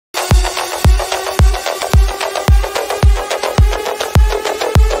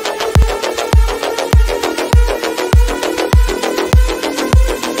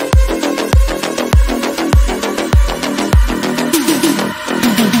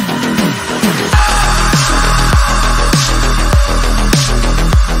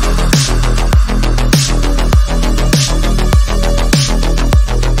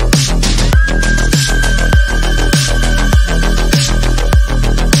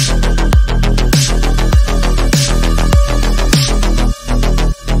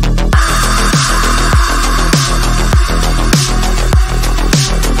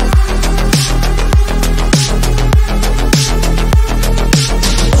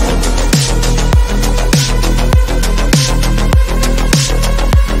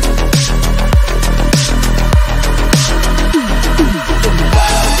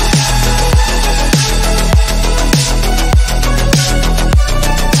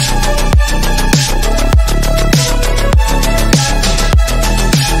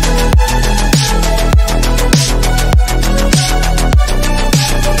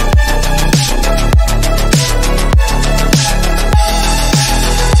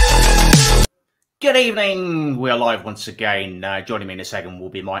Good evening. We're live once again. Joining me in a second will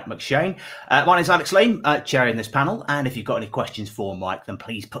be Mike McShane. My name's Alex Leam, chairing this panel. And if you've got any questions for Mike, then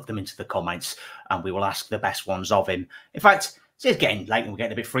please put them into the comments and we will ask the best ones of him. In fact, it's getting late and we're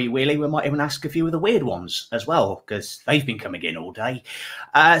getting a bit freewheeling. We might even ask a few of the weird ones as well, because they've been coming in all day.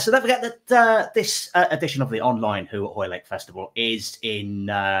 So don't forget that this edition of the online Who at Hoy Lake Festival is being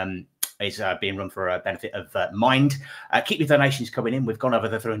run for a benefit of Mind. Keep your donations coming in. We've gone over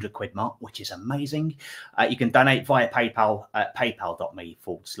the £300 mark, which is amazing. You can donate via PayPal at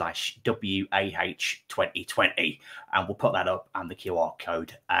paypal.me/WAH2020. And we'll put that up and the QR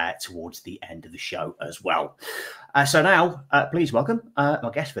code towards the end of the show as well. So now, please welcome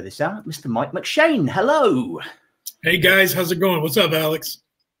my guest for this hour, Mr. Mike McShane. Hello. Hey guys, how's it going? What's up, Alex?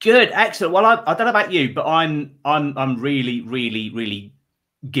 Good, excellent. Well, I don't know about you, but I'm really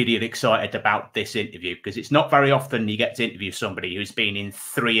giddy and excited about this interview, because it's not very often you get to interview somebody who's been in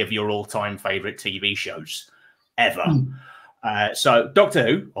 3 of your all-time favorite TV shows ever. So Doctor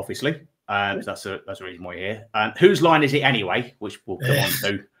Who, obviously, that's the reason why you're here. Whose line is it anyway? Which we'll come on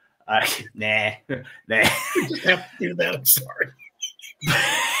to. Nah. Just have to do that. I'm sorry.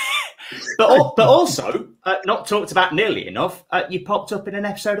 but also, not talked about nearly enough. You popped up in an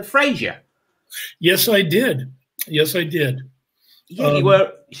episode of Frasier. Yes, I did. Yes, I did. Yeah, you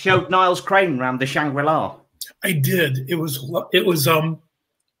showed Niles Crane around the Shangri-La. I did. That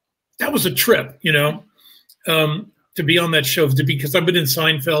was a trip, you know, to be on that show, because I've been in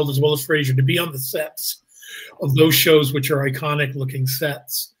Seinfeld as well as Frasier, to be on the sets of those shows, which are iconic looking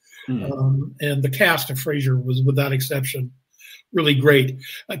sets. And the cast of Frasier was, without exception, really great.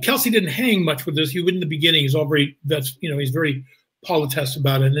 Kelsey didn't hang much with this. He would in the beginning. He's he's very politesse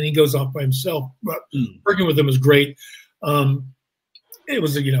about it, and then he goes off by himself. But working with him was great. It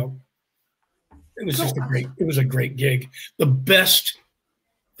was a great gig. The best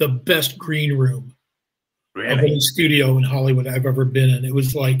green room of any studio in Hollywood I've ever been in. It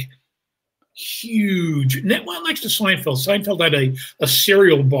was like huge. Well, next to Seinfeld. Seinfeld had a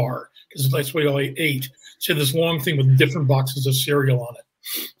cereal bar, because that's what I ate. So this long thing with different boxes of cereal on it.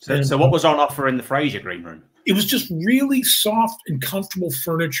 So what was on offer in the Frasier green room? It was just really soft and comfortable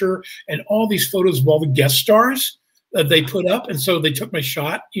furniture, and all these photos of all the guest stars that they put up. And so they took my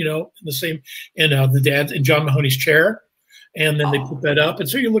shot, you know, the dad in John Mahoney's chair. And then they put that up. And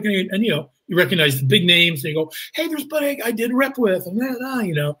so you're looking at, and, you know, you recognize the big names, and you go, hey, there's Buddy I did rep with, and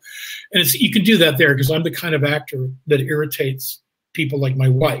you know. And you can do that there, because I'm the kind of actor that irritates people like my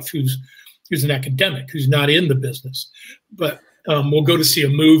wife, who's an academic, who's not in the business. But we'll go to see a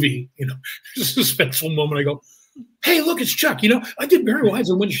movie, you know, just a suspenseful moment. I go, hey, look, it's Chuck. You know, I did Mary Wives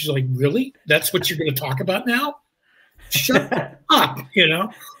and Winter. She's like, really? That's what you're going to talk about now? Shut up, you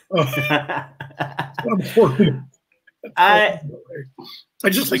know. I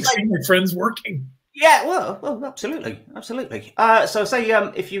just like seeing my friends working. Yeah, well, absolutely. So say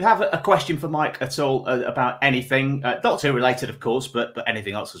if you have a question for Mike at all about anything, Doctor Who related, of course, but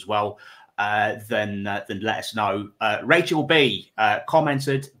anything else as well, then let us know. Rachel B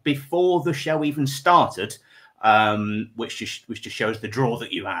commented before the show even started, which just shows the draw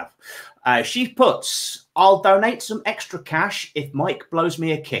that you have. She puts, I'll donate some extra cash if Mike blows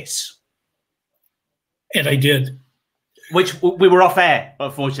me a kiss. And I did. Which we were off air,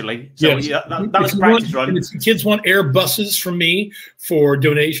 unfortunately. So yes. that was a practice run. If kids want air buses from me for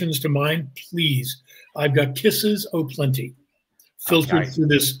donations to mine, please. I've got kisses, plenty, filtered through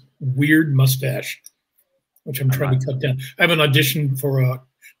this weird mustache, which I'm trying to cut down. I have an audition for a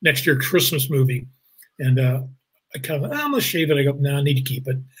next year Christmas movie. And I kind of, I'm going to shave it. I go, no, I need to keep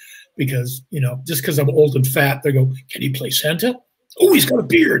it. Because, you know, just because I'm old and fat, they go, can he play Santa? Oh, he's got a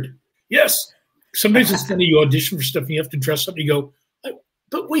beard. Yes. Sometimes it's funny, you audition for stuff and you have to dress up and you go,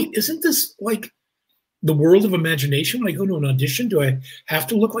 but wait, isn't this like the world of imagination? When I go to an audition, do I have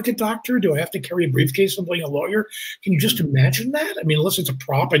to look like a doctor? Do I have to carry a briefcase and play a lawyer? Can you just imagine that? I mean, unless it's a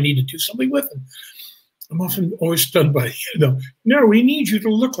prop I need to do something with. And I'm often always stunned by, you know, no, we need you to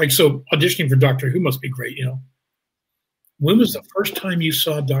look like, so auditioning for Doctor Who must be great, you know. When was the first time you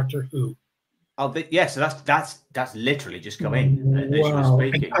saw Doctor Who? Oh, yeah, so that's literally just come in. Wow.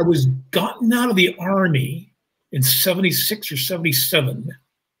 I was gotten out of the Army in 76 or 77.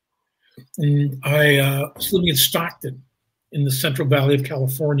 And I was living in Stockton in the Central Valley of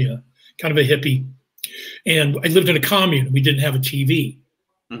California, kind of a hippie. And I lived in a commune. We didn't have a TV.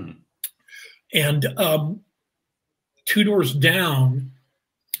 Mm-hmm. And 2 doors down,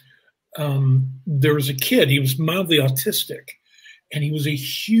 there was a kid. He was mildly autistic. And he was a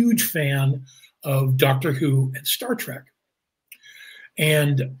huge fan of Doctor Who and Star Trek.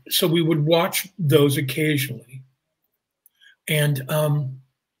 And so we would watch those occasionally. And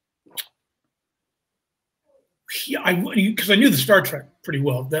because I knew the Star Trek pretty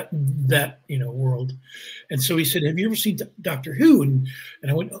well, that world, and so he said, "Have you ever seen Doctor Who?" And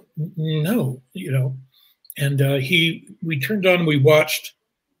I went, "No," and we turned on and we watched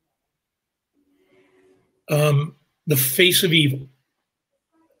The Face of Evil.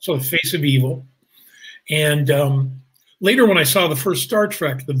 So The Face of Evil, and later when I saw the first Star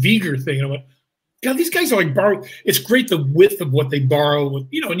Trek, the V'ger thing, I went, God, these guys are like borrow. It's great the width of what they borrow, and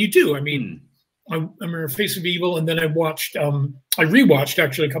you do. I mean. I remember Face of Evil, and then I rewatched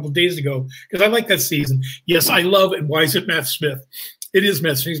actually a couple of days ago because I like that season. Yes, I love it. Why is it Matt Smith? It is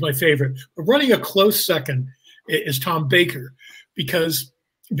Matt Smith. He's my favorite. But running a close second is Tom Baker, because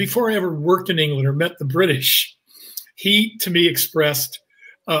before I ever worked in England or met the British, he to me expressed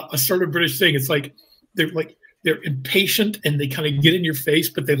a sort of British thing. It's like they're impatient and they kind of get in your face,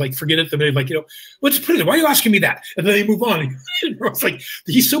 but they like forget it. Then they're like, what's the point? Why are you asking me that? And then they move on. It's like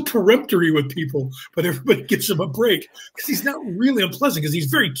he's so peremptory with people, but everybody gives him a break because he's not really unpleasant because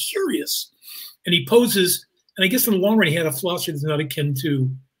he's very curious and he poses. And I guess in the long run, he had a philosophy that's not akin to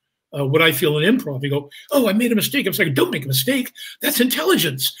what I feel in improv. You go, oh, I made a mistake. I'm saying, don't make a mistake. That's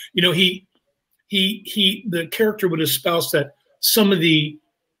intelligence. The character would espouse that some of the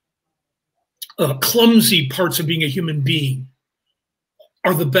clumsy parts of being a human being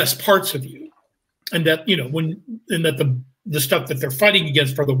are the best parts of you, and that the stuff that they're fighting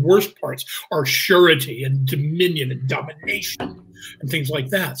against are the worst parts, are surety and dominion and domination and things like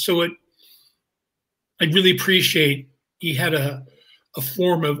that. So I really appreciate he had a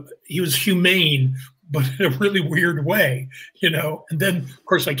form of, he was humane, but in a really weird way, And then of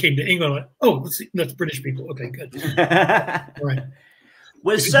course I came to England. Like, oh, that's British people. Okay, good. All right.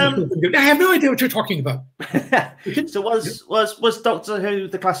 I have no idea what you're talking about. So was Doctor Who,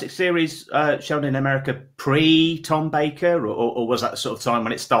 the classic series, shown in America pre Tom Baker, or was that the sort of time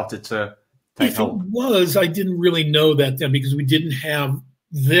when it started to take hold? If it was, I didn't really know that then because we didn't have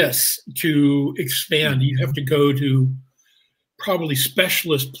this to expand. You'd have to go to probably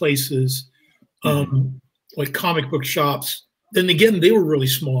specialist places, like comic book shops. Then again, they were really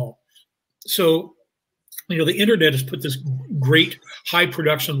small. So the internet has put this great high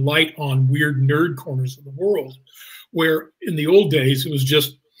production light on weird nerd corners of the world, where in the old days it was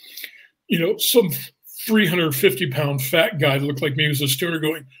just, some 350-pound fat guy that looked like me was a stoner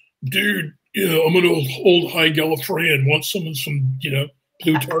going, dude, I'm an old high Gallifreyan, want some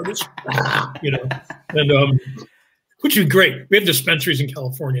blue TARDIS, and which would be great. We have dispensaries in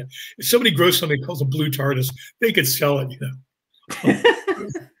California. If somebody grows something called a blue TARDIS, they could sell it,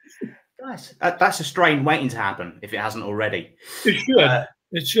 Nice. That's a strain waiting to happen if it hasn't already. It should.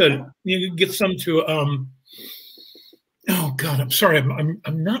 It should. You can get some to. Oh God, I'm sorry. I'm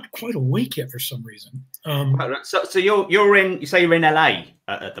not quite awake yet for some reason. So you're in. You say you're in LA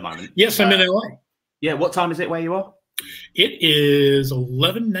at the moment. Yes, I'm in LA. Yeah. What time is it where you are? It is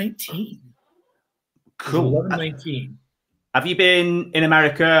 11:19. Cool. 11:19. Have you been in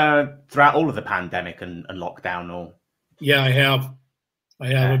America throughout all of the pandemic and lockdown, or? Yeah, I have.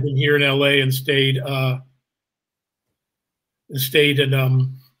 I've been here in LA and stayed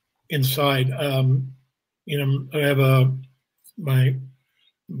and inside. I have my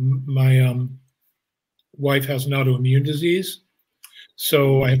wife has an autoimmune disease,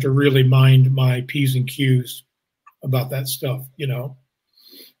 so I have to really mind my P's and Q's about that stuff, and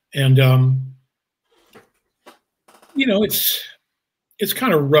it's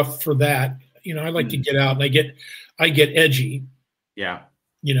kind of rough for that. I like to get out and I get edgy. Yeah.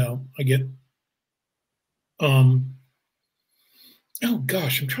 I get, oh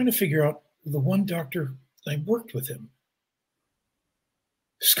gosh, I'm trying to figure out the one doctor I worked with him.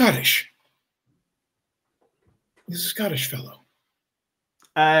 Scottish. He's a Scottish fellow.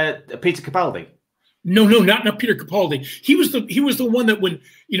 Peter Capaldi. No, not Peter Capaldi. He was the one that when,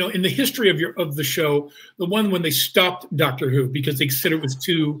 in the history of the show, the one when they stopped Doctor Who because they said it was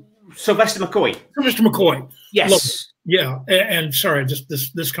too. Sylvester McCoy. Sylvester McCoy. Yes. Yeah, and sorry,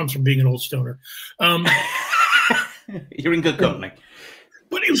 this comes from being an old stoner. You're in good company.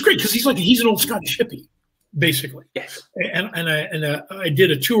 But it was great because he's an old Scottish hippie, basically. Yes. And I did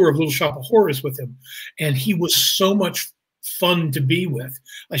a tour of Little Shop of Horrors with him, and he was so much fun to be with.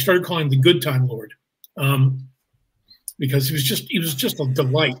 I started calling him the Good Time Lord, because he was just a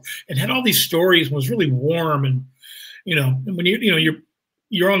delight and had all these stories and was really warm. And when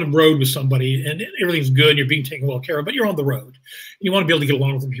you're on the road with somebody and everything's good, you're being taken well care of, but you're on the road. You want to be able to get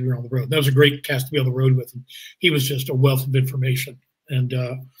along with them if you're on the road. That was a great cast to be on the road with him. He was just a wealth of information. And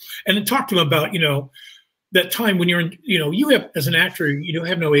then talk to him about, that time when you're in, you have, as an actor, you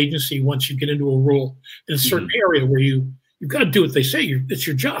have no agency once you get into a role in a certain area where you've got to do what they say. It's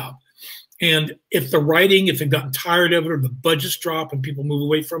your job. And if the writing, if they've gotten tired of it, or the budgets drop and people move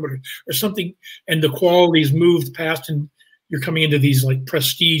away from it, or something, and the quality's moved past, and you're coming into these like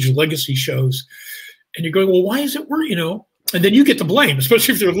prestige legacy shows, and you're going, well, why is it work? You know, and then you get the blame,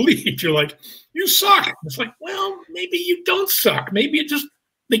 especially if they're the lead. You're like, you suck. It's like, well, maybe you don't suck. Maybe it just,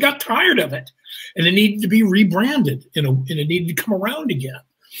 they got tired of it, and it needed to be rebranded, you know, and it needed to come around again.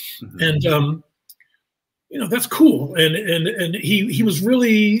 And you know, that's cool. And he was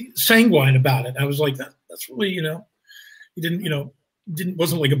really sanguine about it. I was like, that's really, you know, he didn't, you know,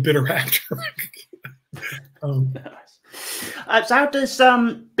 wasn't like a bitter actor. So how does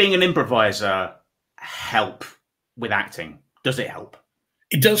being an improviser help with acting? Does it help?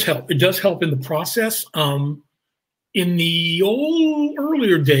 It does help. It does help in the process. In the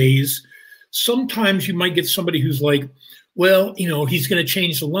earlier days, sometimes you might get somebody who's like, well, you know, he's going to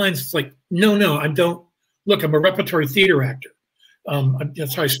change the lines. It's like, no, I don't. Look, I'm a repertory theater actor.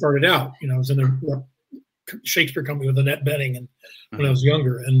 That's how I started out. You know, I was in a Shakespeare company with Annette Bening, and when I was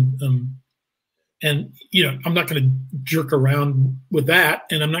younger, and you know, I'm not going to jerk around with that,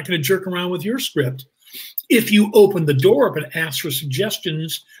 and I'm not going to jerk around with your script. If you open the door up and ask for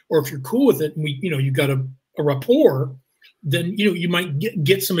suggestions, or if you're cool with it, and we, you know, you got a rapport, then you know you might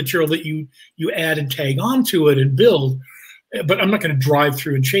get some material that you add and tag onto it and build. But I'm not going to drive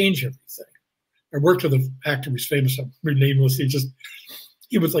through and change everything. I worked with an actor who's famous, I'm nameless.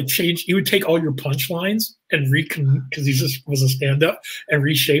 He would like change. He would take all your punchlines and because he just was a stand-up, and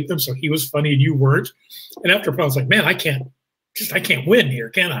reshape them so he was funny and you weren't. And after a while, I was like, man, I can't win here,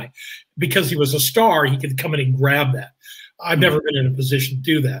 can I? Because he was a star, he could come in and grab that. I've never been in a position to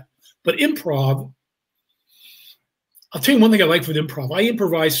do that. But improv, I'll tell you one thing I like with improv. I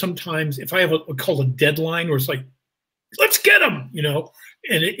improvise sometimes if I have what's called a deadline, where it's like, let's get him, you know,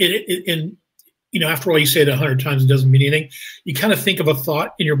 and and you know, after all, you say it 100 times, it doesn't mean anything. You kind of think of a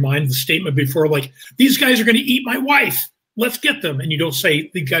thought in your mind, the statement before, like, these guys are going to eat my wife. Let's get them. And you don't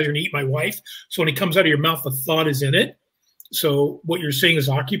say, these guys are going to eat my wife. So when it comes out of your mouth, the thought is in it. So what you're saying is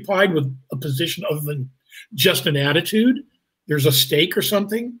occupied with a position other than just an attitude. There's a stake or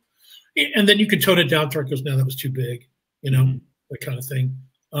something. And then you can tone it down to it goes, no, that was too big, you know, that kind of thing.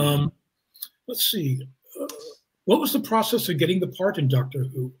 Let's see. What was the process of getting the part in Doctor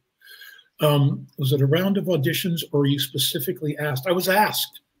Who? Was it a round of auditions, or were you specifically asked? I was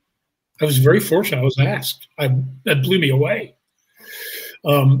asked. I was very fortunate. I was asked. That blew me away.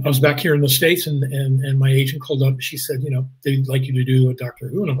 I was back here in the States, and my agent called up. She said, you know, they'd like you to do a Doctor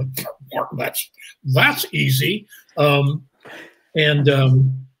Who. And I'm like, that's easy. But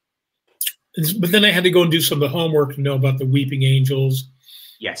then I had to go and do some of the homework to know about the Weeping Angels.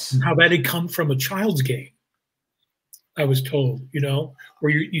 Yes. And how that had come from a child's game. I was told, you know,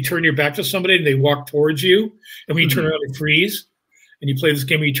 where you turn your back to somebody and they walk towards you, and when you turn around and freeze, and you play this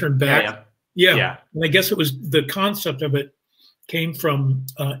game where you turn back. Yeah. And I guess it was the concept of it came from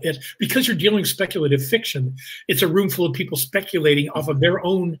it, because you're dealing speculative fiction. It's a room full of people speculating off of their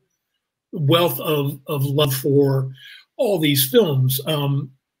own wealth of love for all these films. Well,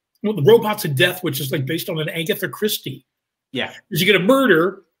 the Robots of Death, which is like based on an Agatha Christie. Yeah. Because you get a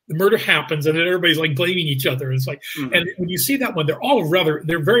murder, the murder happens, and then everybody's like blaming each other. It's like, and when you see that one, they're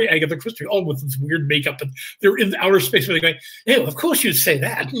very Agatha Christie, all with this weird makeup, and they're in outer space where they're going, hey, well, of course you'd say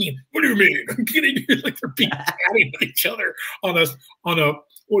that. What do you mean? Like they're being chatting with each other on a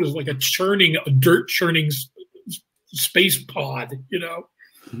what is like a dirt churning space pod, you know?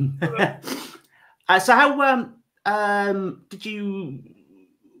 So how did you,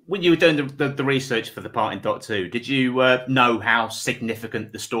 when you were doing the research for the part in Doctor Who, did you know how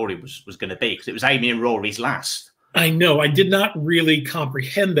significant the story was going to be? Because it was Amy and Rory's last. I know. I did not really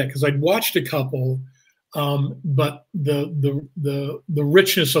comprehend that because I'd watched a couple, but the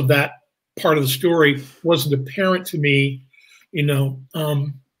richness of that part of the story wasn't apparent to me. You know,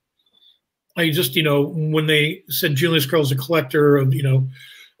 I just, you know, when they said Julius Carroll's a collector of, you know,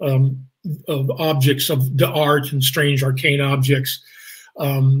 of objects of the art and strange arcane objects.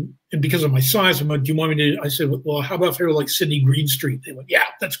 And because of my size, I'm like, do you want me to? I said, well, how about if they were like Sydney Greenstreet? They went, yeah,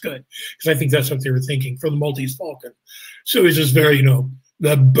 that's good. Because I think that's what they were thinking for the Maltese Falcon. So it was just very, you know,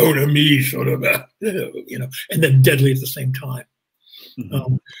 the bonhomie sort of, you know, and then deadly at the same time.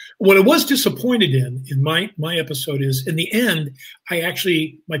 What I was disappointed in my episode is, in the end,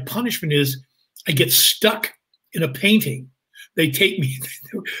 my punishment is I get stuck in a painting. They take me,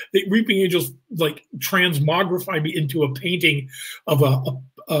 the Weeping Angels like transmogrify me into a painting of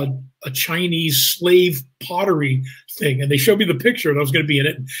a Chinese slave pottery thing. And they showed me the picture, and I was going to be in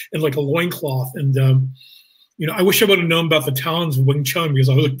it in like a loincloth. And, you know, I wish I would have known about the talons of Wing Chun, because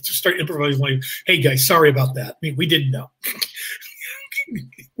I would just start improvising like, hey guys, sorry about that. I mean, we didn't know.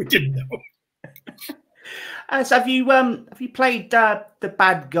 We didn't know. So have you played the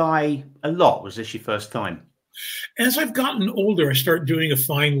bad guy a lot? Was this your first time? As I've gotten older, I start doing a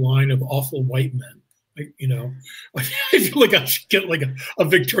fine line of awful white men. I feel like I should get like a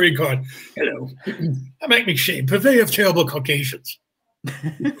Victorian card. Hello, I'm Mike McShane, purveyor of terrible Caucasians.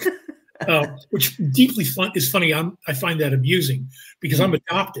 Which deeply is funny. I find that amusing because I'm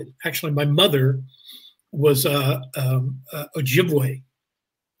adopted. Actually, my mother was Ojibwe,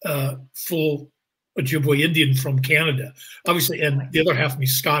 full Ojibwe Indian from Canada, obviously, and the other half of me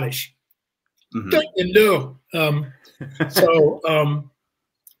Scottish. Don't you know?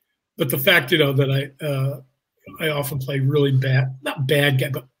 But the fact, that I often play really bad, not bad guy,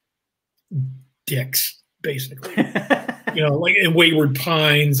 but dicks, basically. Like in Wayward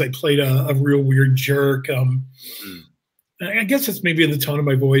Pines, I played a real weird jerk. I guess it's maybe the tone of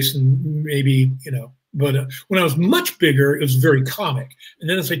my voice and maybe, but when I was much bigger, it was very comic. And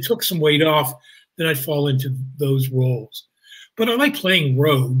then as I took some weight off, then I'd fall into those roles. But I like playing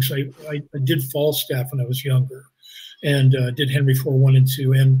rogues. I did Falstaff when I was younger and did Henry IV, 1 and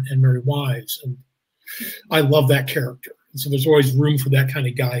 2 and Merry Wives. And I love that character. And so there's always room for that kind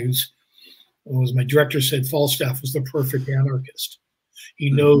of guy who's, as my director said, Falstaff was the perfect anarchist. He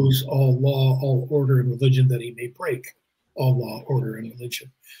knows all law, all order, and religion that he may break all law, order, and religion.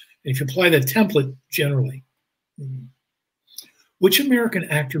 And if you apply that template generally, which American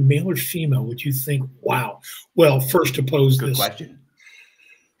actor, male or female, would you think, wow? Well, first to pose this question.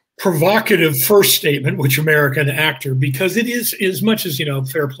 Provocative first statement, which American actor, because it is, as much as,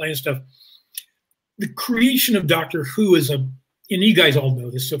 fair play and stuff, the creation of Doctor Who is and you guys all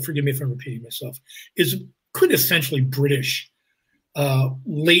know this, so forgive me if I'm repeating myself, is quintessentially British,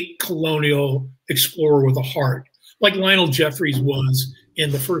 late colonial explorer with a heart, like Lionel Jeffries was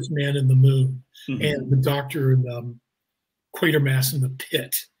in The First Man in the Moon and the Doctor in Quatermass in the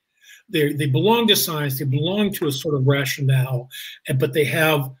Pit. They belong to science, they belong to a sort of rationale, but they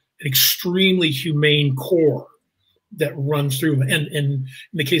have an extremely humane core that runs through them. And in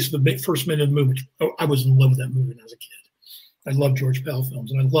the case of The First Man in the Moon, I was in love with that movie when I was a kid. I loved George Pell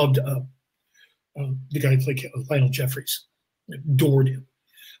films, and I loved the guy who played Lionel Jeffries. I adored him.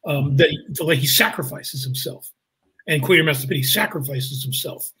 The way he sacrifices himself. And Quatermass in the Pit, he sacrifices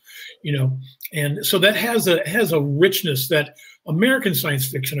himself, and so that has a richness that American science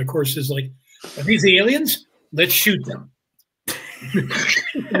fiction, of course, is like, are these aliens? Let's shoot them.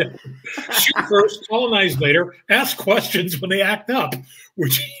 Shoot first, colonize later, ask questions when they act up.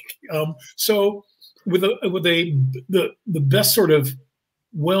 Which, so with the best sort of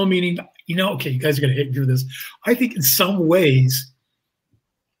well-meaning, okay, you guys are going to hate me for this. I think in some ways,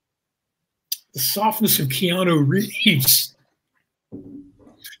 the softness of Keanu Reeves,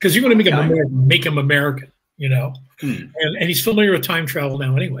 because you're going to make him American, and he's familiar with time travel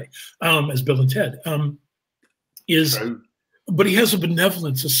now anyway, as Bill and Ted, but he has a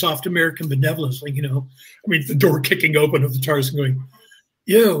benevolence, a soft American benevolence, like, the door kicking open of the TARDIS and going,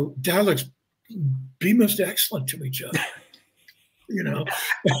 yo, dialogues be most excellent to each other.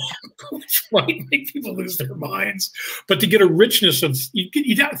 Which might make people lose their minds. But to get a richness of, I think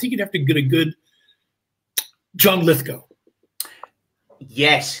you'd have to get a good John Lithgow.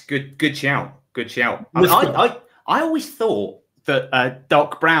 Yes, good shout. Good shout. I always thought that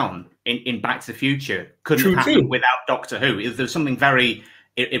Doc Brown in Back to the Future couldn't have happened without Doctor Who. There's something very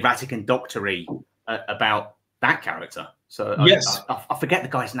erratic and doctory about that character. So yes. I forget the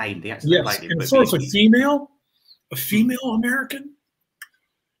guy's name. The actor that played him. And so it's a female American.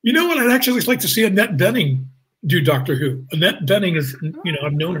 You know what? I'd actually like to see Annette Bening do Doctor Who. Annette Bening is,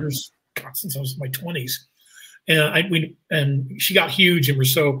 I've known her since I was in my 20s, and she got huge and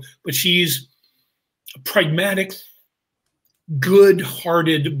but she's a pragmatic,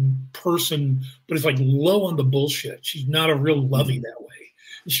 good-hearted person, but it's like low on the bullshit. She's not a real lovey that way.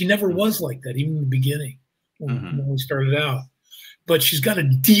 And she never was like that, even in the beginning when we started out. But she's got a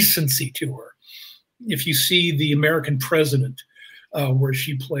decency to her. If you see The American President, where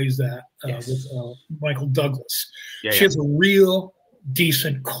she plays that with Michael Douglas, she has a real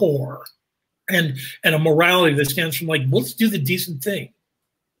decent core and a morality that stands from like, let's do the decent thing,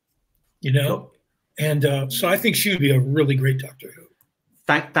 And so I think she would be a really great Doctor Who.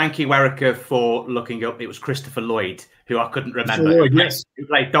 Thank you, Erica, for looking up. It was Christopher Lloyd, who I couldn't remember. Lloyd, yes, who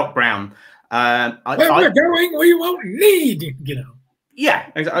played Doc Brown. Where we're going, we won't need. Yeah,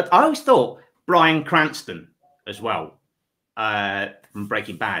 I always thought Bryan Cranston as well from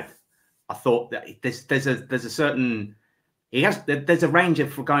Breaking Bad. I thought that there's a certain there's a range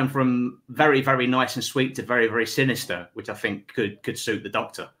of going from very, very nice and sweet to very, very sinister, which I think could suit the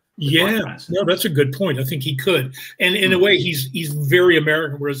Doctor. Yeah, no, that's a good point. I think he could, and in a way, he's very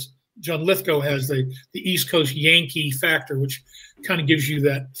American, whereas John Lithgow has the East Coast Yankee factor, which kind of gives you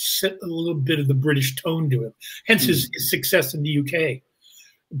that a little bit of the British tone to him. Hence his success in the UK,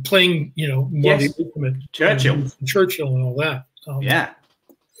 playing more of the ultimate Churchill and all that. Yeah,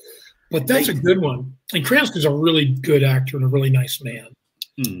 but that's a good one. And Cranston's a really good actor and a really nice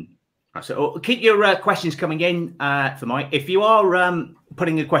man. So keep your questions coming in for Mike. If you are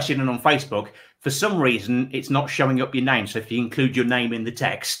putting a question in on Facebook, for some reason it's not showing up your name. So if you include your name in the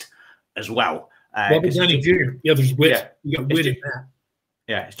text as well. Robert Downey Jr. Yeah, there's wit. Yeah, you got wit in that.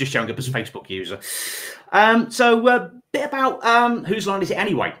 Yeah, it's just showing up as a Facebook user. So a bit about Whose Line Is It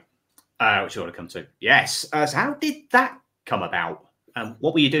Anyway? Which you want to come to. Yes. So how did that come about?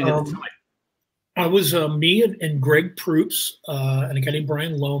 What were you doing at the time? I was me and Greg Proops and a guy named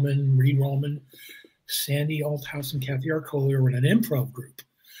Brian Lohman, Reed Roman, Sandy Althouse, and Kathy Arcola were in an improv group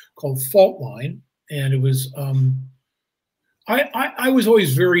called Fault Line. And it was, I was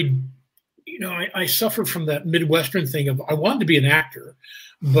always very, I suffered from that Midwestern thing of I wanted to be an actor,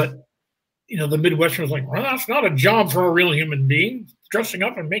 but, the Midwestern was like, well, that's not a job for a real human being. Dressing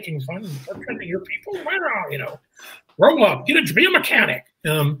up and making fun and torturing your people, grow up, be a mechanic.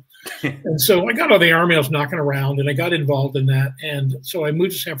 And so I got out of the Army. I was knocking around, and I got involved in that. And so I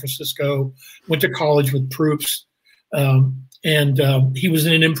moved to San Francisco, went to college with Proops, and he was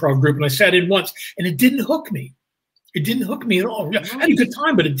in an improv group, and I sat in once, and it didn't hook me. It didn't hook me at all. I had a good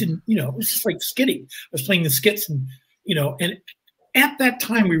time, but it didn't. It was just like skitty. I was playing the skits, and and at that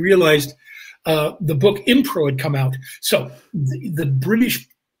time we realized the book Impro had come out. So the British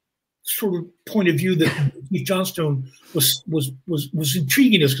sort of point of view that Keith Johnstone was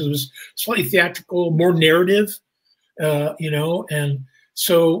intriguing us because it was slightly theatrical, more narrative, and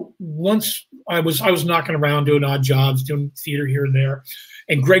so once I was knocking around doing odd jobs, doing theater here and there,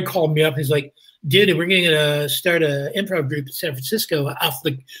 and Greg called me up. He's like, "Dude, we're going to start an improv group in San Francisco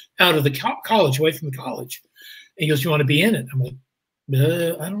out of the college, away from the college." And he goes, "You want to be in it?" I'm like,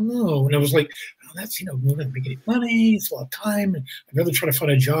 I don't know. And I was like, oh, that's, we're not going to make any money. It's a lot of time. And I'd rather try to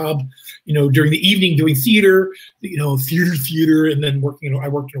find a job, during the evening doing theater, theater. And then working, I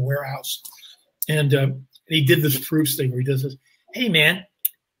worked in a warehouse. And he did this Proofs thing where he does this, "Hey, man,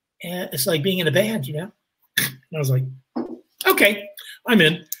 it's like being in a band, And I was like, okay, I'm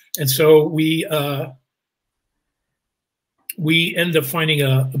in. And so we ended up finding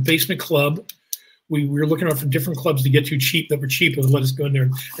a basement club. We were looking out for different clubs to get to that were cheap and would let us go in there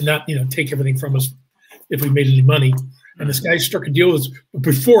and not, take everything from us if we made any money. And this guy struck a deal with us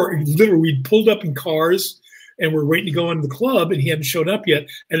before, literally, we pulled up in cars and we're waiting to go into the club, and he hadn't showed up yet.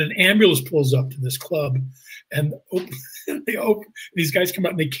 And an ambulance pulls up to this club, and these guys come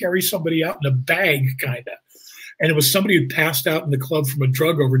out and they carry somebody out in a bag, kind of. And it was somebody who passed out in the club from a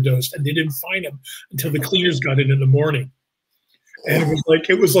drug overdose, and they didn't find him until the cleaners got in the morning. And it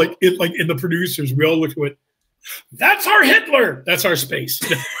was like in the producers, we all looked at it, "That's our Hitler. That's our space."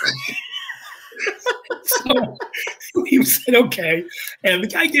 So we said, okay. And the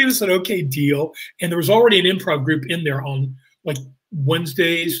guy gave us an okay deal. And there was already an improv group in there on like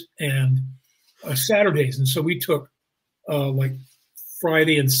Wednesdays and Saturdays. And so we took like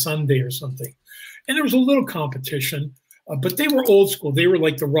Friday and Sunday or something. And there was a little competition, but they were old school. They were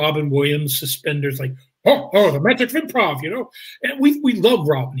like the Robin Williams suspenders, like, oh, the magic of improv, And we loved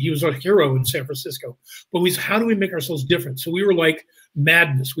Robin. He was a hero in San Francisco. But how do we make ourselves different? So we were like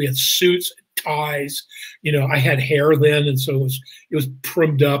Madness. We had suits, ties. I had hair then, and so it was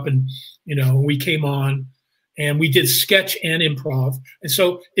primed up, and we came on, and we did sketch and improv, and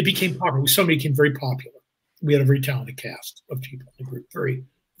so it became popular. Somebody became very popular. We had a very talented cast of people in the group, very,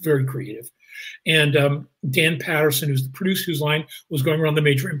 very creative. And Dan Patterson, who's the producer, Whose Line, was going around the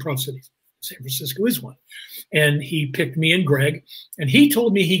major improv cities. San Francisco is one. And he picked me and Greg, and he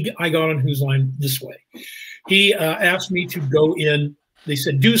told me I got on Whose Line this way. He asked me to go in. They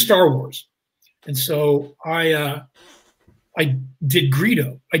said, do Star Wars. And so I did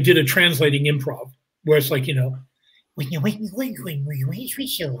Greedo. I did a translating improv where it's like, when you wake me, I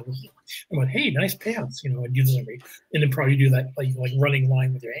went, hey, nice pants. I do this and then probably do that like running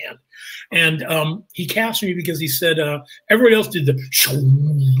line with your hand. And he cast me because he said everybody else did the show.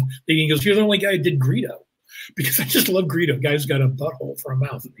 He goes, you're the only guy who did Greedo, because I just love Greedo. Guy's got a butthole for a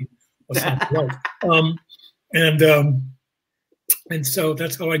mouth. And so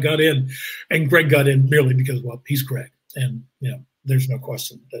that's how I got in. And Greg got in merely because, well, he's Greg, and there's no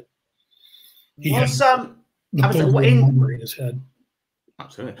question that he has. In his head.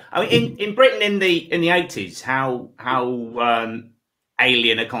 Absolutely. I mean, in Britain in the 80s, how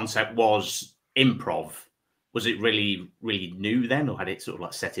alien a concept was improv? Was it really new then, or had it sort of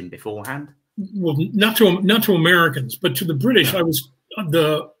like set in beforehand? Well, not to Americans, but to the British, I was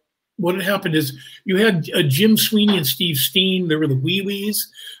the what had happened is you had Jim Sweeney and Steve Steen. They were the Wee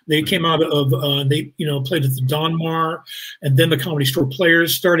Wees. They came out of they played at the Donmar, and then the Comedy Store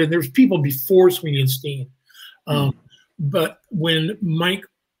Players started. There was people before Sweeney and Steen, but when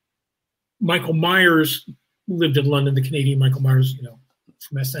Michael Myers lived in London, the Canadian Michael Myers,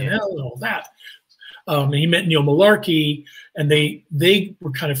 from SNL and all that. And he met Neil Malarkey, and they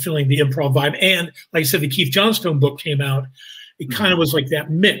were kind of feeling the improv vibe. And like I said, the Keith Johnstone book came out. It kind of was like that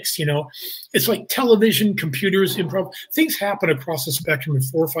mix, It's like television, computers, improv. Things happen across the spectrum in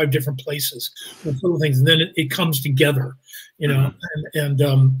 4 or 5 different places with little things, and then it comes together,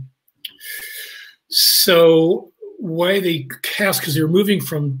 so why they cast, because they were moving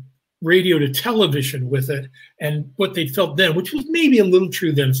from radio to television with it, and what they felt then, which was maybe a little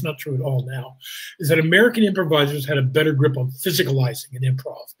true then, it's not true at all now, is that American improvisers had a better grip on physicalizing an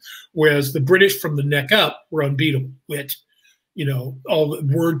improv, whereas the British from the neck up were unbeatable. Wit, all the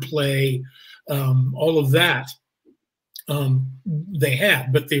wordplay, all of that they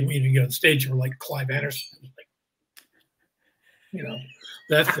had, but they, you get on stage, you were like Clive Anderson,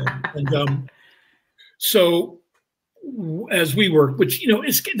 that thing. And so as we work, which,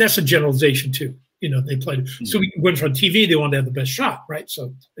 that's a generalization too. They played. So we went on TV. They wanted to have the best shot, right?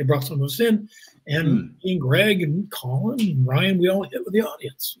 So they brought some of us in, and me and Greg and Colin and Ryan, we all hit with the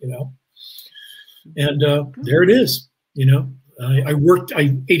audience, And there it is, I worked,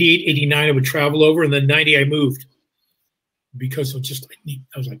 88, 89, I would travel over, and then 90, I moved because of just,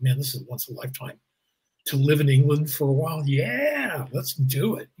 I was like, man, this is once in a lifetime to live in England for a while. Yeah, let's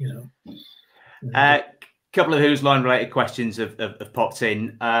do it, Couple of Who's Line related questions have popped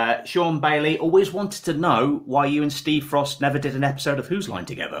in. Sean Bailey always wanted to know why you and Steve Frost never did an episode of Who's Line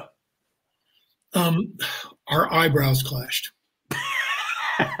together. Our eyebrows clashed.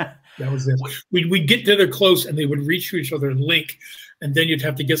 That was it. We'd get together close, and they would reach to each other and link, and then you'd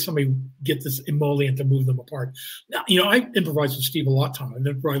have to get this emollient to move them apart. Now, I improvised with Steve a lot of time. I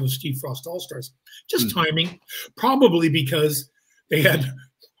improvised with Steve Frost All-Stars. Just timing, probably because they had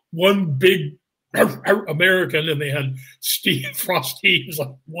one big American, and they had Steve Frosty, who's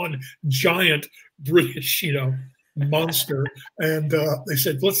like one giant British, monster. And they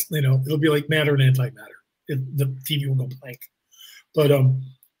said, let's, it'll be like matter and antimatter. The TV will go blank. But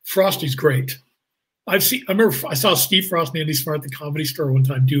Frosty's great. I remember I saw Steve Frost and Andy Smart at the Comedy Store one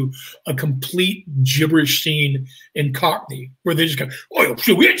time do a complete gibberish scene in Cockney where they just go, and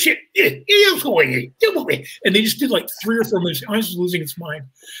they just did like 3 or 4 minutes. I was losing its mind.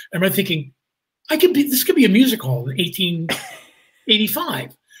 And I'm thinking, this could be a music hall in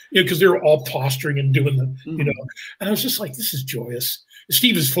 1885, because they were all posturing and doing the, and I was just like, this is joyous.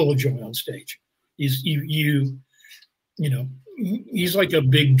 Steve is full of joy on stage. He's like a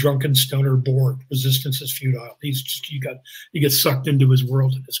big drunken stoner bored. Resistance is futile. He's just, you get sucked into his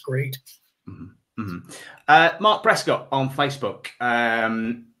world, and it's great. Mark Prescott on Facebook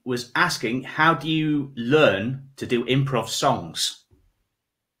was asking, how do you learn to do improv songs?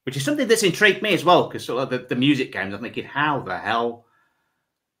 Which is something that's intrigued me as well, because sort of the music games, I'm thinking, how the hell?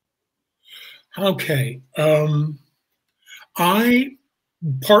 Okay.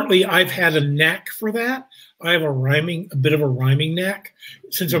 I've had a knack for that. I have a bit of a rhyming knack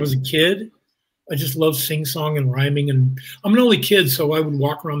since I was a kid. I just love sing-song and rhyming. And I'm an only kid, so I would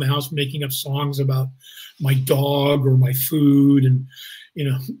walk around the house making up songs about my dog or my food. And,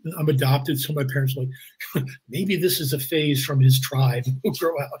 I'm adopted, so my parents were like, maybe this is a phase from his tribe. We'll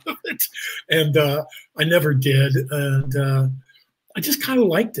grow out of it. And I never did. And I just kind of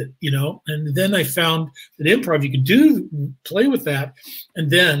liked it, And then I found that improv, you could play with that.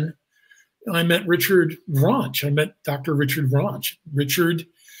 And then I met Richard Vranch. I met Dr. Richard Vranch. Richard,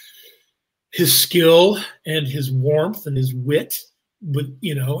 his skill and his warmth and his wit,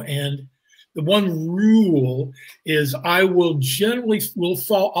 and the one rule is I'll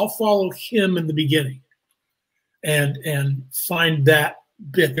follow him in the beginning and find that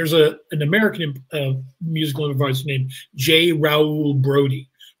bit. There's an American musical improviser named J. Raoul Brody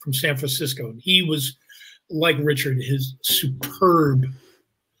from San Francisco. And he was like Richard, his superb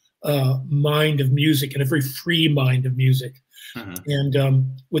mind of music and a very free mind of music.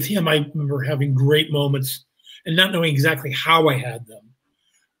 And with him, I remember having great moments and not knowing exactly how I had them,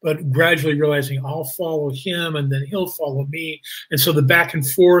 but gradually realizing I'll follow him and then he'll follow me. And so the back and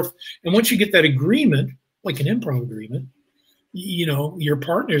forth. And once you get that agreement, like an improv agreement, your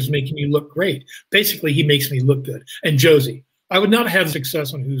partner is making you look great. Basically, he makes me look good. And Josie, I would not have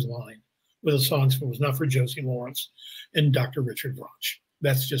success on Who's Line with a songs if it was not for Josie Lawrence and Dr. Richard Vranch.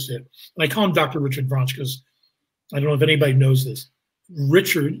 That's just it. And I call him Dr. Richard Vranch because I don't know if anybody knows this.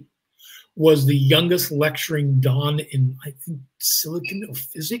 Richard was the youngest lecturing don in, I think, silicon or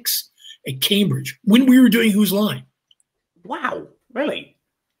physics at Cambridge when we were doing Whose Line. Wow, really?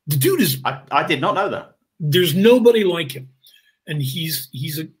 The dude is. I did not know that. There's nobody like him, and he's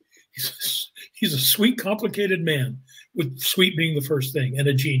a sweet, complicated man, with sweet being the first thing, and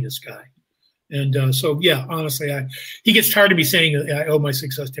a genius guy. And so, yeah, honestly, he gets tired of me saying I owe my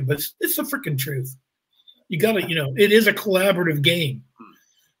success to him, but it's the freaking truth. You got to, it is a collaborative game,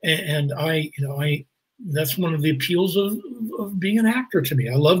 and that's one of the appeals of being an actor to me.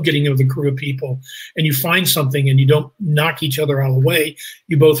 I love getting with a crew of people, and you find something, and you don't knock each other out of the way.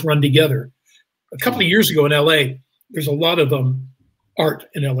 You both run together. A couple of years ago in LA, there's a lot of art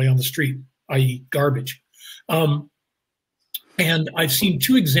in LA on the street, i.e. garbage. And I've seen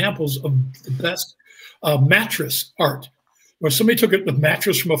 2 examples of the best mattress art, where somebody took the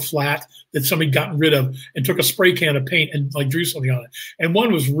mattress from a flat that somebody gotten rid of and took a spray can of paint and like drew something on it. And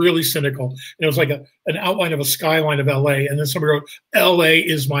one was really cynical. And it was like an outline of a skyline of LA. And then somebody wrote, LA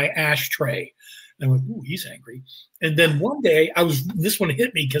is my ashtray. And I went, ooh, he's angry. And then one day this one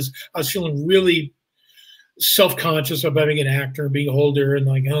hit me because I was feeling really self-conscious about being an actor, being older, and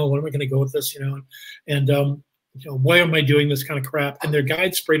like, oh, what am I going to go with this, And why am I doing this kind of crap? And their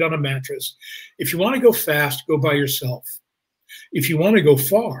guide sprayed on a mattress. If you want to go fast, go by yourself. If you want to go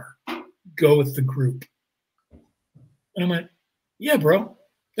far, go with the group. And I went, yeah, bro,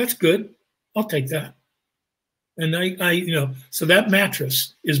 that's good. I'll take that. And so that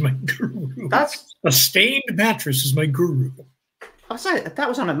mattress is my guru. That's a stained mattress is my guru. I was saying that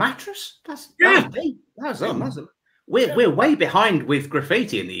was on a mattress. Yeah. We're way behind with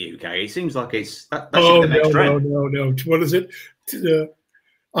graffiti in the UK. It seems like it's that oh, no. What is it?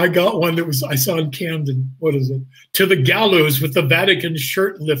 I got one that I saw in Camden. What is it? To the gallows with the Vatican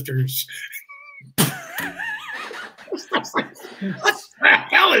shirt lifters. What the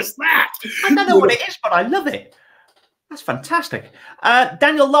hell is that? I don't know what it is, but I love it. That's fantastic.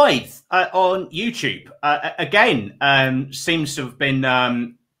 Daniel Lythe on YouTube, again, seems to have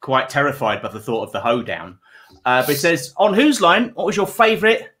been quite terrified by the thought of the hoedown. But it says, on Whose Line, what was your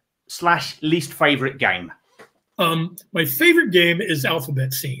favourite/least favourite game? My favorite game is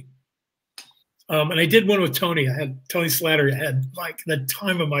Alphabet Scene. And I did one with Tony. I had Tony Slatter. I had like the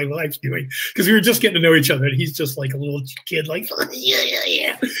time of my life doing, because we were just getting to know each other. And he's just like a little kid, like,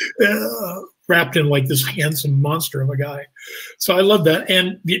 yeah. Wrapped in like this handsome monster of a guy. So I love that.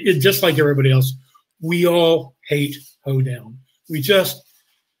 And just like everybody else, we all hate hoedown. We just.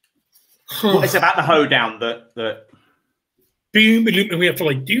 Well, it's about the hoedown that. And we have to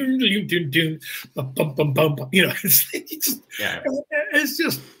like bum, bum, bum, bum. It's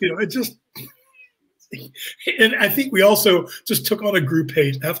just it just. And I think we also just took on a group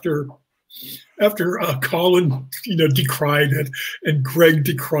hate after Colin, decried it, and Greg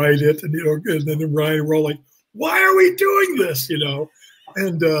decried it, and and then Ryan, we're all like, why are we doing this?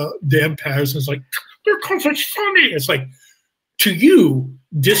 And Dan Patterson's like, because it's funny. It's like, to you,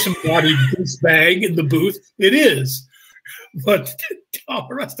 disembodied douchebag in the booth, it is. But to all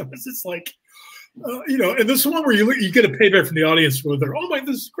the rest of us, it's like, and this one where you get a payback from the audience where they're, oh my,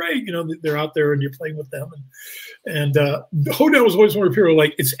 this is great. They're out there and you're playing with them. And hoedown was always one where people are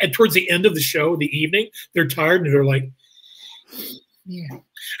like, it's towards the end of the show, the evening, they're tired and they're like, yeah.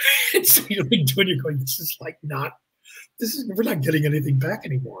 And so you're like doing, you're going, we're not getting anything back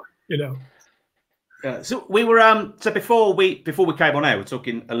anymore, So we were before we came on air, we're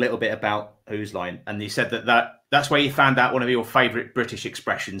talking a little bit about Whose Line, and you said that's where you found out one of your favourite British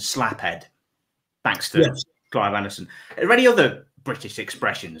expressions, slaphead, thanks to Clive Anderson. Are there any other British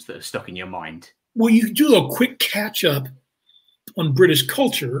expressions that are stuck in your mind? Well, you do a quick catch up on British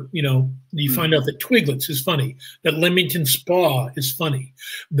culture. You find out that Twiglets is funny, that Leamington Spa is funny,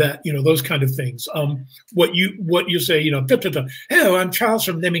 that those kind of things. What you say, hello, I'm Charles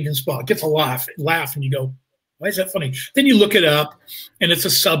from Leamington Spa, gets a laugh, and you go, why is that funny? Then you look it up, and it's a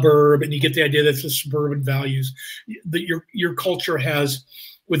suburb, and you get the idea that it's a suburban values. That your culture has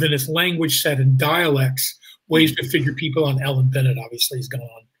within its language set and dialects ways to figure people on. Alan Bennett obviously has gone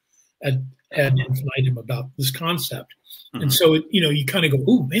on ad infinitum about this concept. And so, you kind of go,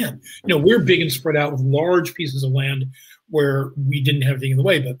 oh, man, we're big and spread out with large pieces of land where we didn't have anything in the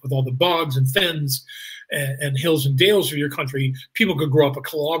way. But with all the bogs and fens and hills and dales of your country, people could grow up a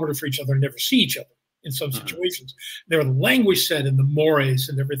kilometer for each other and never see each other in some situations. There are the language set and the mores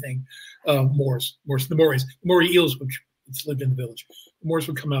and everything. The Moray eels, which lived in the village. The mores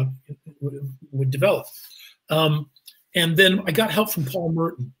would come out, would develop. And then I got help from Paul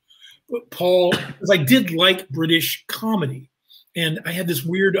Merton. Paul, because I did like British comedy, and I had this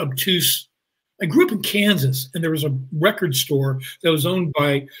weird obtuse. I grew up in Kansas, and there was a record store that was owned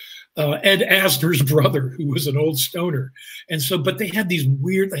by Ed Asner's brother, who was an old stoner. And so, but they had these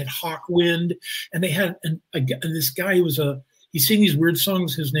weird, they had Hawkwind, and they had this guy who was he sang these weird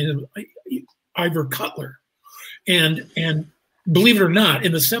songs. His name was Ivor Cutler. And believe it or not,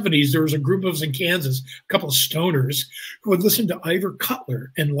 in the 70s, there was a group of us in Kansas, a couple of stoners, who would listen to Ivor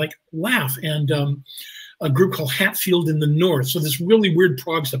Cutler and like laugh. And a group called Hatfield in the North. So this really weird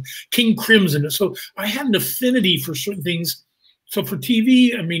prog stuff, King Crimson. So I had an affinity for certain things. So for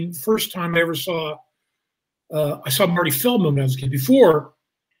TV, I mean, first time I ever saw, I saw Marty Feldman when I was a kid, before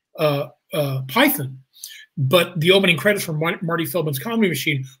Python. But the opening credits for Marty Feldman's Comedy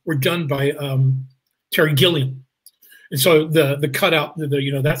Machine were done by Terry Gilliam. And so the cutout,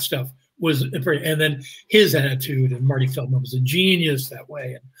 that stuff was, and then his attitude, and Marty Feldman was a genius that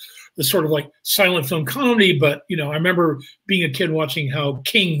way. And the sort of like silent film comedy, but, I remember being a kid watching how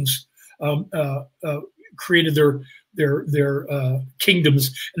kings created their kingdoms,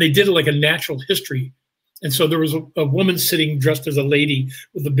 and they did it like a natural history. And so there was a woman sitting dressed as a lady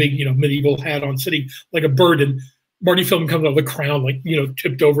with a big, medieval hat on, sitting like a bird. And Marty Feldman comes out of the crown, like,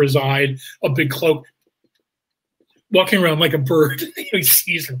 tipped over his eye, and a big cloak, walking around like a bird. He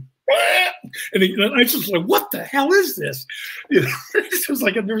sees her. And I was just like, what the hell is this? It was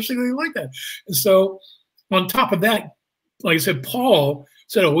like, I've never seen anything like that. And so on top of that, like I said, Paul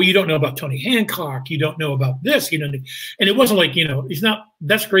said, oh, well, you don't know about Tony Hancock. You don't know about this. And it wasn't like, he's not,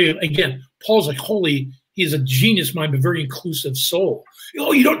 that's great. Again, Paul's like, he's a genius mind, but very inclusive soul.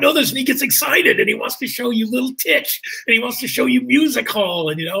 Oh, you don't know this. And he gets excited, and he wants to show you Little Titch, and he wants to show you Music Hall,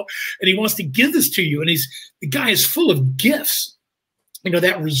 and, and he wants to give this to you. And the guy is full of gifts.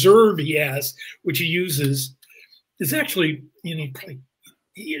 That reserve he has, which he uses, is actually,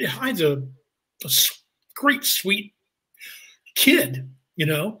 he hides a great, sweet kid,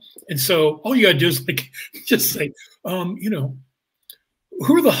 And so all you got to do is like, just say,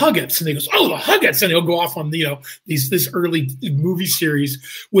 who are the Huggets? And he goes, oh, the Huggets. And he'll go off on, this early movie series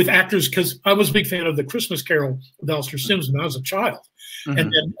with actors, because I was a big fan of The Christmas Carol with Alistair Sims when I was a child. Mm-hmm.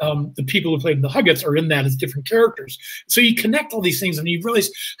 And then the people who played the Huggets are in that as different characters. So you connect all these things, and you realize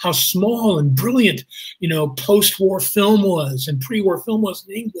how small and brilliant, post-war film was and pre-war film was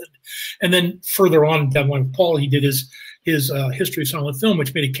in England. And then further on down the line with Paul, he did his history of silent film,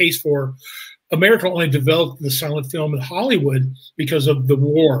 which made a case for America only developed the silent film in Hollywood because of the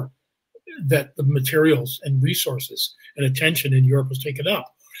war, that the materials and resources and attention in Europe was taken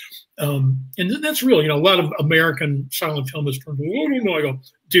up. And that's real. A lot of American silent film has turned, oh, no. I go,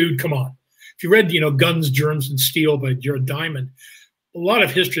 dude, come on. If you read, Guns, Germs, and Steel by Jared Diamond, a lot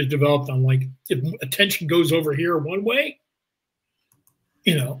of history is developed on, like, if attention goes over here one way,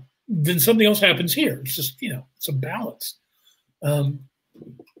 then something else happens here. It's just, it's a balance.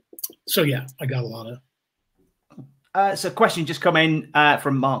 So, yeah, I got a lot of. So a question just come in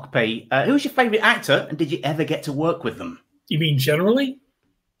from Mark P. Who's your favorite actor, and did you ever get to work with them? You mean generally?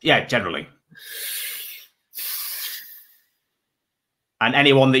 Yeah, generally. And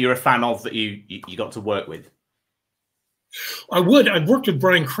anyone that you're a fan of that you got to work with? I've worked with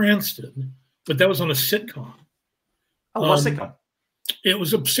Bryan Cranston, but that was on a sitcom. Oh, what sitcom? It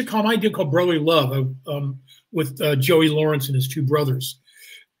was a sitcom I did called Brotherly Love with Joey Lawrence and his two brothers.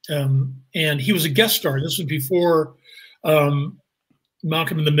 And he was a guest star. This was before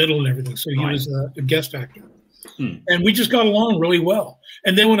Malcolm in the Middle and everything. So he was a guest actor. And we just got along really well.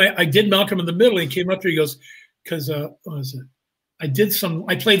 And then when I did Malcolm in the Middle, he came up to me, he goes, because what was it?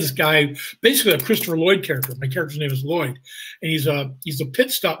 I played this guy, basically a Christopher Lloyd character. My character's name is Lloyd. And he's a pit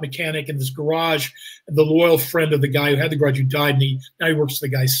stop mechanic in this garage, the loyal friend of the guy who had the garage who died, and now he works for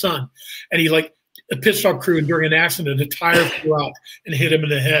the guy's son. And he, like, a pit stop crew, and during an accident, a tire flew out and hit him in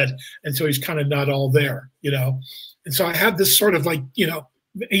the head. And so he's kind of not all there, And so I had this sort of, like, he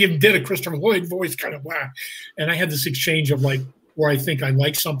even did a Christopher Lloyd voice, kind of wow. And I had this exchange of, like, where I think I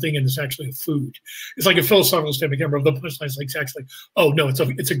like something and it's actually a food. It's like a philosophical statement. I can't remember the punchline. It's like, actually, oh no, it's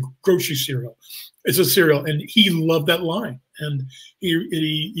a grocery cereal. It's a cereal, and he loved that line, and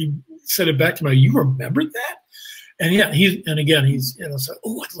he said it back to me. You remembered that? And yeah, he's like,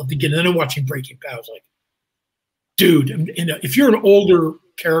 oh, I'd love to get in. And then watching Breaking Bad, I was like, dude, if you're an older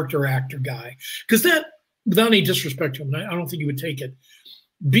character actor guy, because that, without any disrespect to him, I don't think you would take it.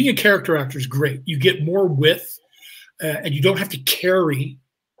 Being a character actor is great. You get more width, and you don't have to carry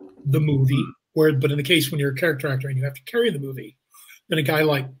the movie. But in the case when you're a character actor and you have to carry the movie, then a guy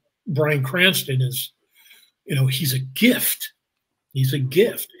like Bryan Cranston is, he's a gift. He's a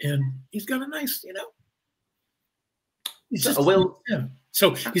gift, and he's got a nice, he's just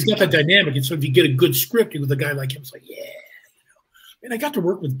So he's got that dynamic, and so if you get a good script with a guy like him, it's like, yeah. And I got to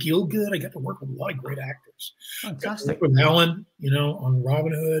work with Gielgud. I got to work with a lot of great actors. Fantastic. With Alan, on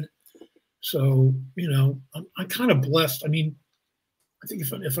Robin Hood. So, you know, I'm kind of blessed. I mean, I think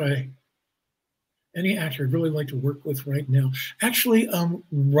if I any actor I'd really like to work with right now, actually,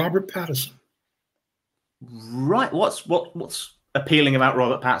 Robert Pattinson. Right. What's appealing about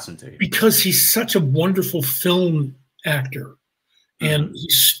Robert Pattinson to you? Because he's such a wonderful film actor, and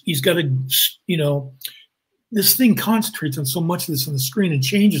he's got a, you know, this thing concentrates on so much of this on the screen and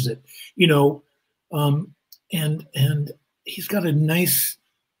changes it, you know, and he's got a nice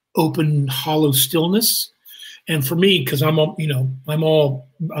open hollow stillness. And for me, because I'm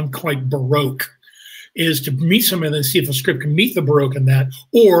quite Baroque, is to meet someone and see if a script can meet the Baroque in that,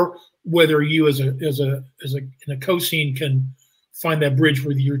 or whether you as a in a co-scene can find that bridge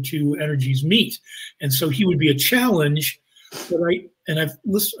where your two energies meet. And so he would be a challenge. But I've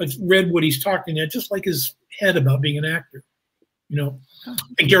read what he's talking about, just like his head about being an actor, you know.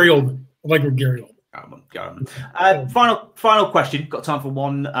 And Gary Oldman, I like with Gary Oldman. Final question. Got time for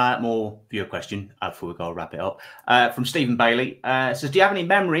one more viewer question before we go wrap it up. From Stephen Bailey. Says, do you have any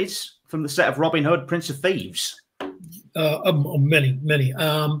memories from the set of Robin Hood, Prince of Thieves? Many.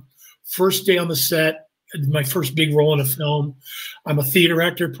 First day on the set, my first big role in a film. I'm a theater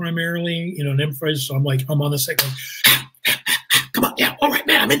actor primarily, you know, an improviser. So I'm on the set going, come on, yeah, all right,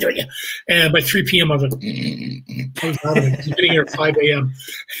 man, I'm into it. Yeah. And by 3 p.m., I was like, I was out of it. I was getting here at 5 a.m.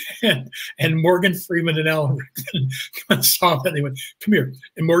 And Morgan Freeman and Alan Rickman saw that. They went, come here.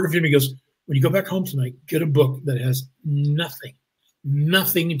 And Morgan Freeman goes, when you go back home tonight, get a book that has nothing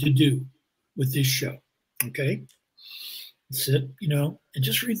to do with this show. Okay? Sit, you know, and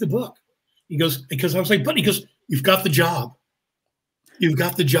just read the book. He goes, because I was like, but he goes, you've got the job. You've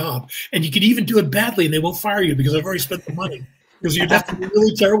got the job. And you can even do it badly and they won't fire you because I've already spent the money. Because you'd have to be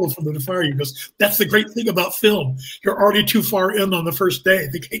really terrible for them to fire you. Because that's the great thing about film. You're already too far in on the first day.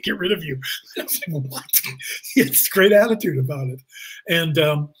 They can't get rid of you. I was like, well, what? It's great attitude about it.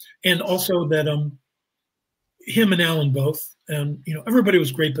 And also that him and Alan both, and you know, everybody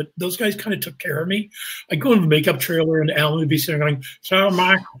was great, but those guys kind of took care of me. I'd go in the makeup trailer and Alan would be sitting going, so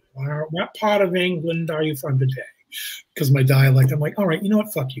Michael, what part of England are you from today? Because my dialect, I'm like, all right, you know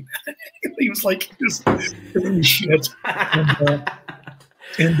what? Fuck you, man. He was like, just giving me shit.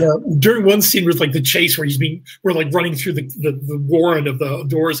 And during one scene with like the chase where we're like running through the warren of the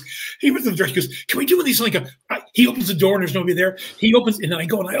doors. He went to the director, he goes, can we do one of these? Like he opens the door and there's nobody there. He opens, and I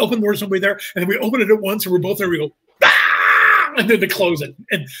go and I open the door, there's nobody there. And then we open it at once and we're both there. We go, ah! And then they close it.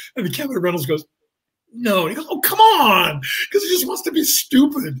 And the Kevin Reynolds goes, no. And he goes, oh, come on. Because he just wants to be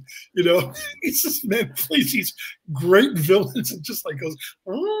stupid. You know, he's just, man, plays these great villains and just like goes,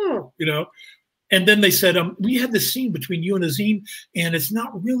 oh, you know. And then they said, we had this scene between you and Azim, and it's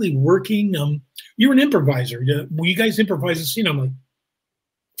not really working. You're an improviser. Will you guys improvise a scene? I'm like,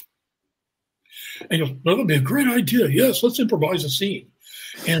 and he goes, no, that'd be a great idea. Yes, let's improvise a scene.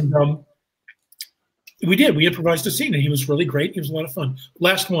 And we did. We improvised a scene, and he was really great. He was a lot of fun.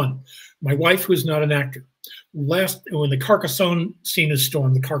 Last one. My wife, who is not an actor, when the Carcassonne scene is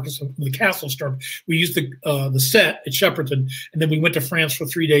stormed, the castle stormed, we used the set at Shepperton, and then we went to France for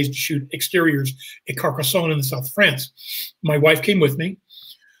 3 days to shoot exteriors at Carcassonne in the south of France. My wife came with me,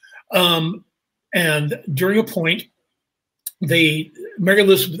 and during a point, Mary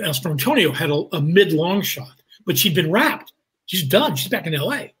Elizabeth Antonio had a mid-long shot, but she'd been wrapped. She's done. She's back in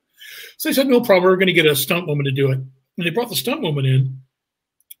L.A. So they said, no problem. We're going to get a stunt woman to do it. And they brought the stunt woman in,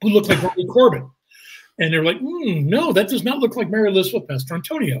 who looked like Ronnie Corbett. And they're like, no, that does not look like Mary Elizabeth Pastor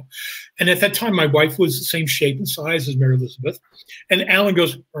Antonio. And at that time, my wife was the same shape and size as Mary Elizabeth. And Alan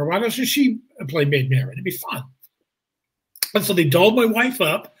goes, well, why doesn't she play Maid Mary? It'd be fun. And so they dolled my wife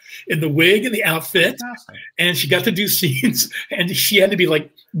up in the wig and the outfit, and she got to do scenes. And she had to be like,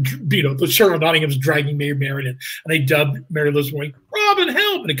 you know, the Cheryl Nottingham's dragging Maid Mary in. And they dubbed Mary Elizabeth going, Robin,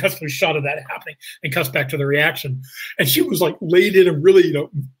 help. And it cuts to a shot of that happening and cuts back to the reaction. And she was like laid in and really, you know,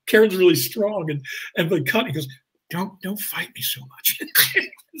 Karen's really strong. And the cut, he goes, don't fight me so much.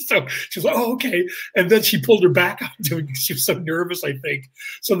 So she's like, oh, okay. And then she pulled her back out doing, she was so nervous, I think.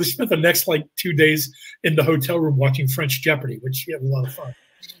 So they spent the next like 2 days in the hotel room watching French Jeopardy, which she had a lot of fun.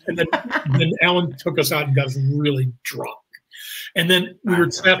 And then Alan took us out and got us really drunk. And then we were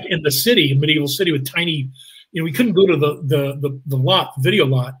trapped in the city, a medieval city with tiny, you know, we couldn't go to the lot, the video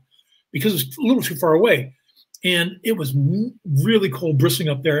lot, because it was a little too far away. And it was really cold, bristling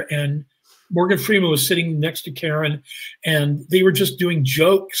up there. And Morgan Freeman was sitting next to Karen, and they were just doing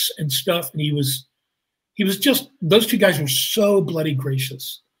jokes and stuff. And he was just, those two guys were so bloody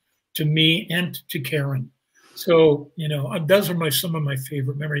gracious to me and to Karen. So, you know, those are some of my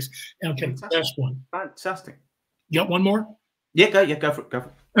favorite memories. Okay, fantastic. last one. Fantastic. You got one more? Yeah, go for it.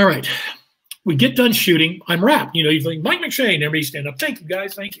 All right. We get done shooting. I'm wrapped. You know, you're like, Mike McShane. Everybody stand up. Thank you,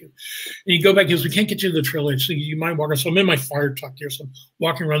 guys. Thank you. And you go back. He goes, we can't get you to the trailer. So you mind walking? So I'm in my fire truck here. So I'm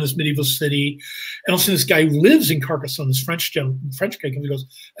walking around this medieval city. And also this guy who lives in Carcassonne, this French guy comes and goes,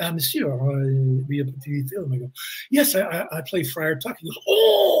 Monsieur, we have a TV film. I go, yes, I play Friar Tuck. He goes,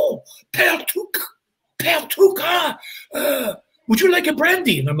 oh, Père Tuc, would you like a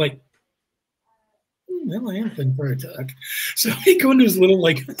brandy? And I'm like, well, I am playing Friar Tuck. So he goes into his little,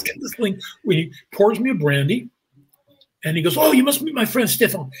 like, let's get this thing where he pours me a brandy. And he goes, oh, you must meet my friend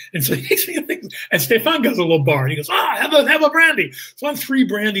Stefan. And so he makes me a thing. And Stefan goes to a little bar. And he goes, have a brandy. So I'm 3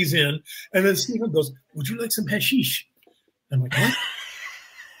 brandies in. And then Stefan goes, would you like some hashish? I'm like, what?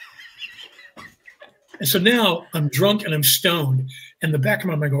 And so now I'm drunk and I'm stoned. And the back of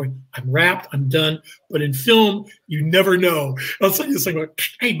my mind going, I'm wrapped, I'm done. But in film, you never know. All of a sudden, it's like,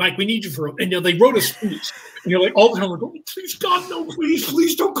 hey, Mike, we need you for, and you know, they wrote a speech. And you're like, all the time, like, oh, please, God, no,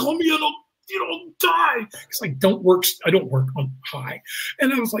 please don't call me in. I'll die. It's like, I don't work on high.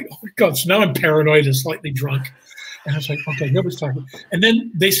 And I was like, oh my God. So now I'm paranoid and slightly drunk. And I was like, okay, nobody's talking. And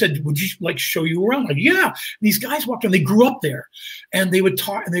then they said, would you like show you around? Like, yeah. And these guys walked in, they grew up there. And they would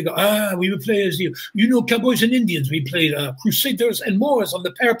talk, and they go, we would play as you know, cowboys and Indians. We played crusaders and Moors on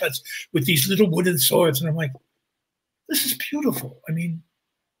the parapets with these little wooden swords. And I'm like, this is beautiful. I mean,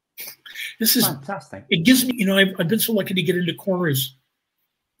 this is fantastic. It gives me, you know, I've been so lucky to get into corners.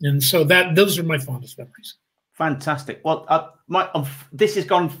 And so those are my fondest memories. Fantastic. Well, this has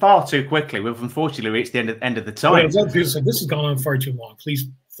gone far too quickly. We've unfortunately reached the end of the time. Well, this has gone on far too long. Please.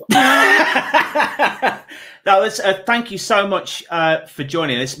 No, thank you so much for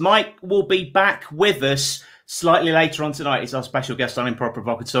joining us. Mike will be back with us slightly later on tonight. He's our special guest on Improv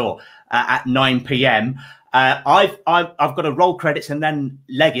Provocateur at 9 p.m. I've got to roll credits and then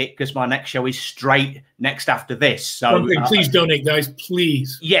leg it because my next show is straight next after this. So please donate, guys.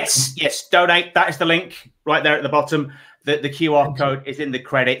 Please. Yes, donate. That is the link right there at the bottom. The QR code is in the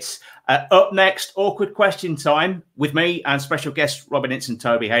credits. Up next, awkward question time with me and special guests Robin Ince and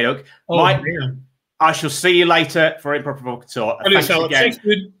Toby Haydock. Mike, man. I shall see you later for Improv Provocateur. Thanks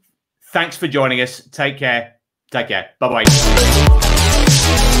again. Thanks for joining us. Take care. Bye-bye.